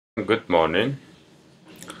Good morning.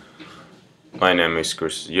 My name is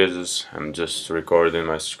Chris Jesus. I'm just recording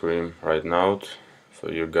my screen right now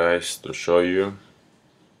for you guys to show you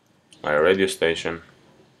my radio station.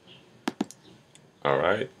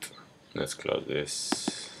 Alright, let's close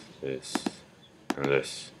this, and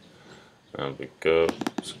this. And we go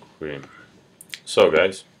screen. So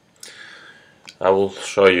guys, I will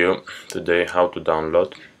show you today how to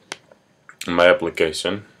download my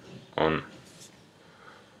application on.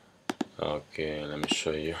 Okay, let me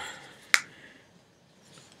show you.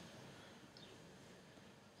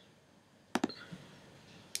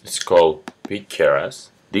 It's called Piqeras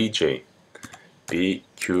DJ.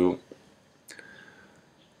 PQ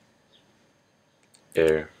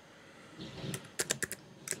Air.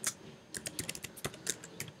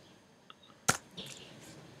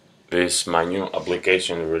 This my new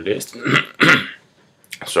application released.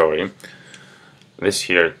 Sorry. This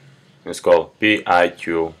here is called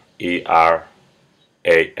Piqeras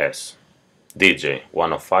DJ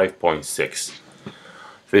 105.6.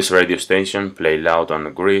 This radio station play loud on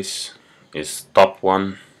the Greece. Is top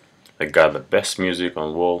one. They got the best music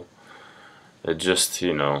on wall. They just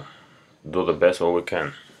do the best what we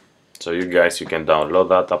can. So you guys, you can download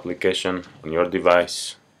that application on your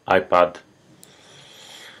device, iPad,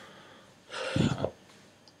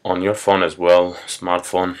 on your phone as well,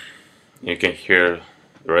 smartphone. You can hear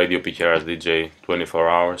Radio Piqeras DJ 24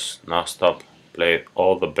 hours, non-stop, play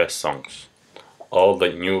all the best songs, all the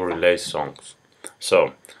new release songs.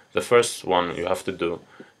 So the first one you have to do,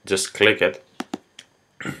 just click it.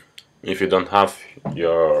 If you don't have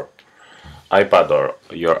your iPad or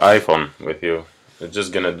your iPhone with you, it's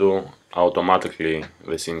just gonna do automatically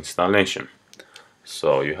this installation.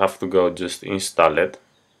 So you have to go just install it.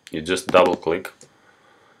 You just double click,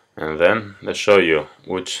 and then they show you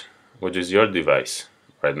which is your device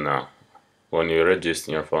right now when you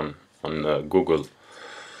register your phone on Google.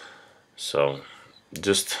 So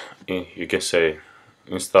just you can say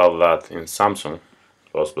install that in Samsung,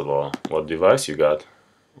 possible what device you got,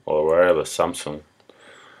 or wherever Samsung.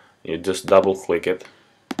 You just double click it.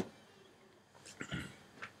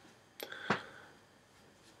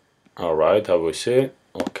 Alright, how we see it?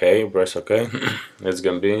 Okay, press OK. It's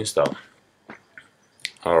gonna be installed.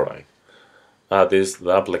 Alright, that is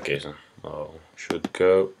the application. Oh, should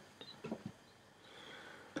go.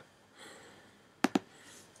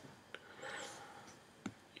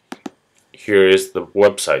 Here is the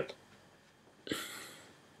website.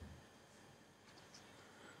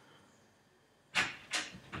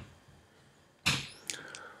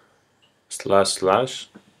 //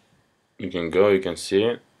 you can go, you can see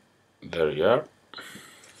it. There you are.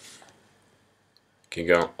 You can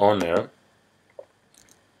go on air.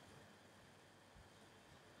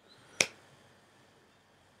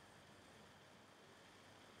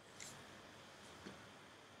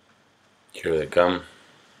 Here they come.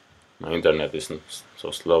 My internet isn't so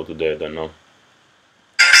slow today, I don't know.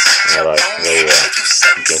 Alright, there you are.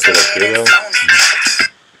 You can see the video.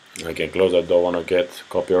 I can close, I don't want to get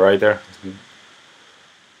copywriter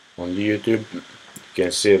on YouTube. You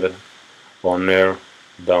can see the on air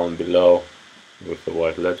down below with the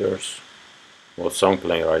white letters. What song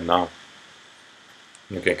playing right now?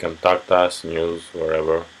 You can contact us, news,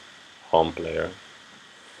 wherever, home player.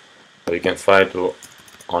 So you can find it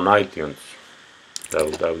on iTunes.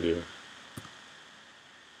 www.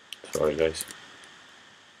 Sorry guys.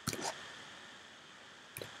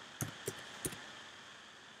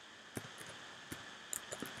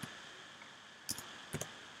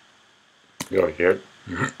 Go here.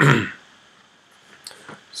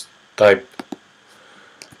 Type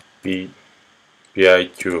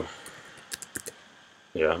PIQ.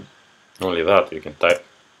 Yeah, only that you can type.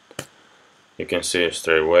 You can see it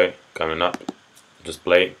straight away coming up. Just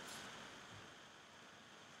play.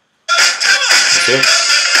 See?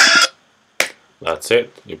 That's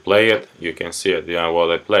it. You play it, you can see it. Yeah,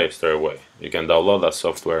 well, I play straight away. You can download that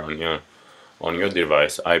software on your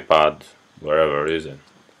device, iPad, wherever it is in.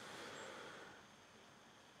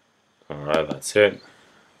 Alright, that's it.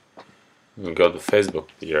 We go to Facebook,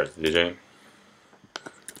 Real DJ.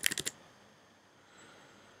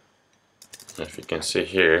 If you can see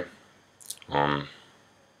here on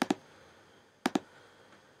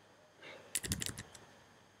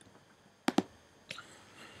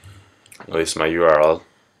this is my URL.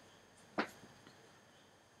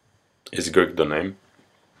 It's Greek the name.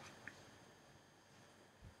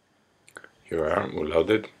 Here we are, we load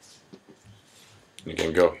it. You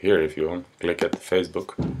can go here if you want, click at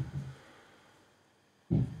Facebook.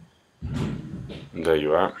 There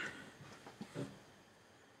you are.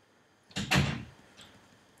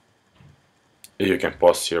 You can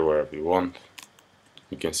post here wherever you want.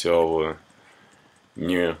 You can see all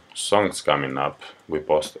new songs coming up. We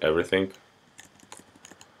post everything.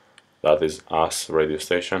 That is us radio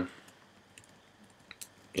station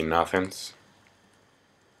in Athens.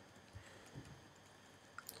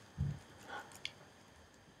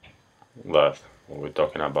 That's what we're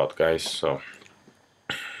talking about, guys. So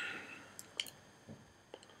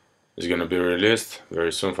it's gonna be released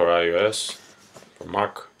very soon for iOS, for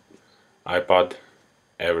Mac, iPad,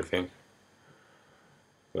 everything.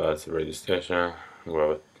 That's the radio station.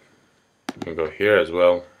 Well, we go here as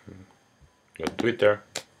well. Go Twitter.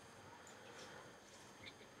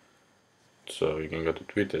 So you can go to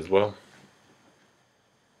Twitter as well.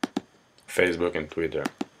 Facebook and Twitter.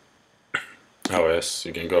 iOS,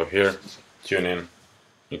 you can go here, tune in,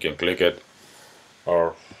 you can click it,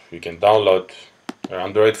 or you can download your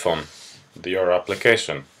Android phone, your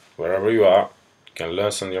application, wherever you are, you can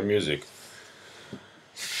listen your music.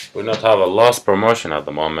 We don't have a lost promotion at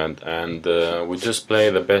the moment, and we just play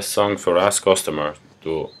the best song for us customer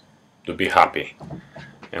to be happy,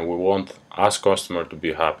 and we want us customer to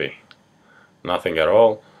be happy, nothing at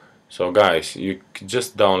all. So guys, you can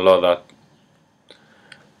just download that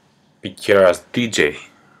Piqeras DJ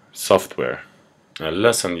software and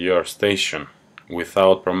listen your station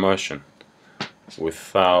without promotion,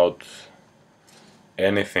 without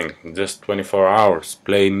anything, just 24 hours,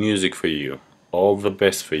 play music for you, all the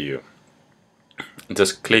best for you.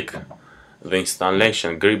 Just click the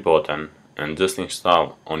installation green button and just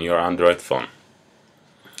install on your Android phone.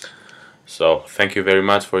 So thank you very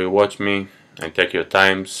much for you watch me, and take your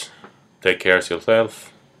times, take care of yourself,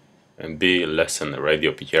 and be listen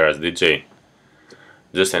Radio Piqeras DJ.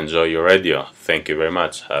 Just enjoy your radio. Thank you very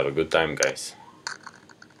much. Have a good time, guys.